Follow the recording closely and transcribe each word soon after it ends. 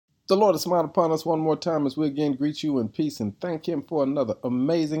The Lord has smiled upon us one more time as we again greet you in peace and thank Him for another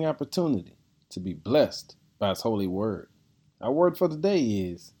amazing opportunity to be blessed by His holy word. Our word for the day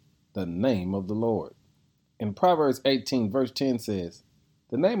is the name of the Lord. In Proverbs 18 verse 10 says,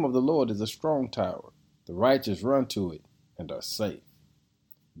 "The name of the Lord is a strong tower. The righteous run to it and are safe."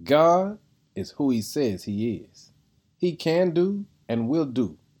 God is who He says He is. He can do and will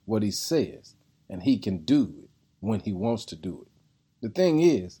do what He says, and He can do it when He wants to do it. The thing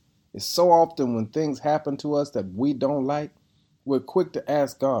is, it's so often when things happen to us that we don't like, we're quick to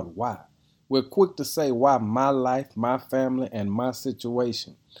ask God why. We're quick to say, why my life, my family, and my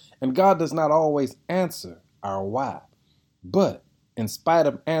situation? And God does not always answer our why. But in spite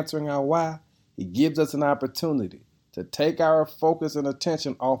of answering our why, He gives us an opportunity to take our focus and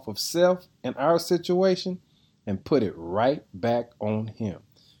attention off of self and our situation and put it right back on Him.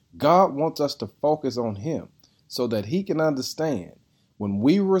 God wants us to focus on Him so that He can understand when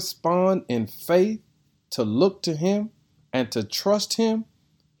we respond in faith to look to Him and to trust Him,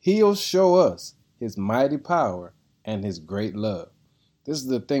 He'll show us His mighty power and His great love. This is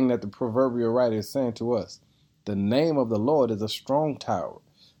the thing that the proverbial writer is saying to us. The name of the Lord is a strong tower.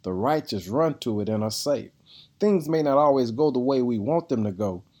 The righteous run to it and are safe. Things may not always go the way we want them to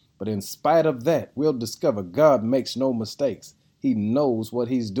go, but in spite of that, we'll discover God makes no mistakes. He knows what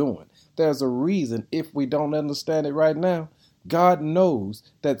He's doing. There's a reason, if we don't understand it right now, God knows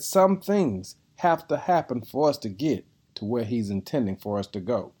that some things have to happen for us to get to where He's intending for us to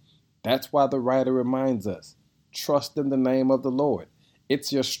go. That's why the writer reminds us, trust in the name of the Lord.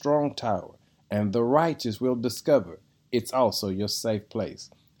 It's your strong tower, and the righteous will discover it's also your safe place.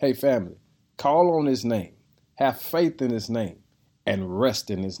 Hey family, call on His name, have faith in His name, and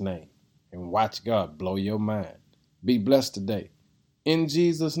rest in His name, and watch God blow your mind. Be blessed today. In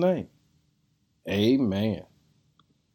Jesus' name, amen.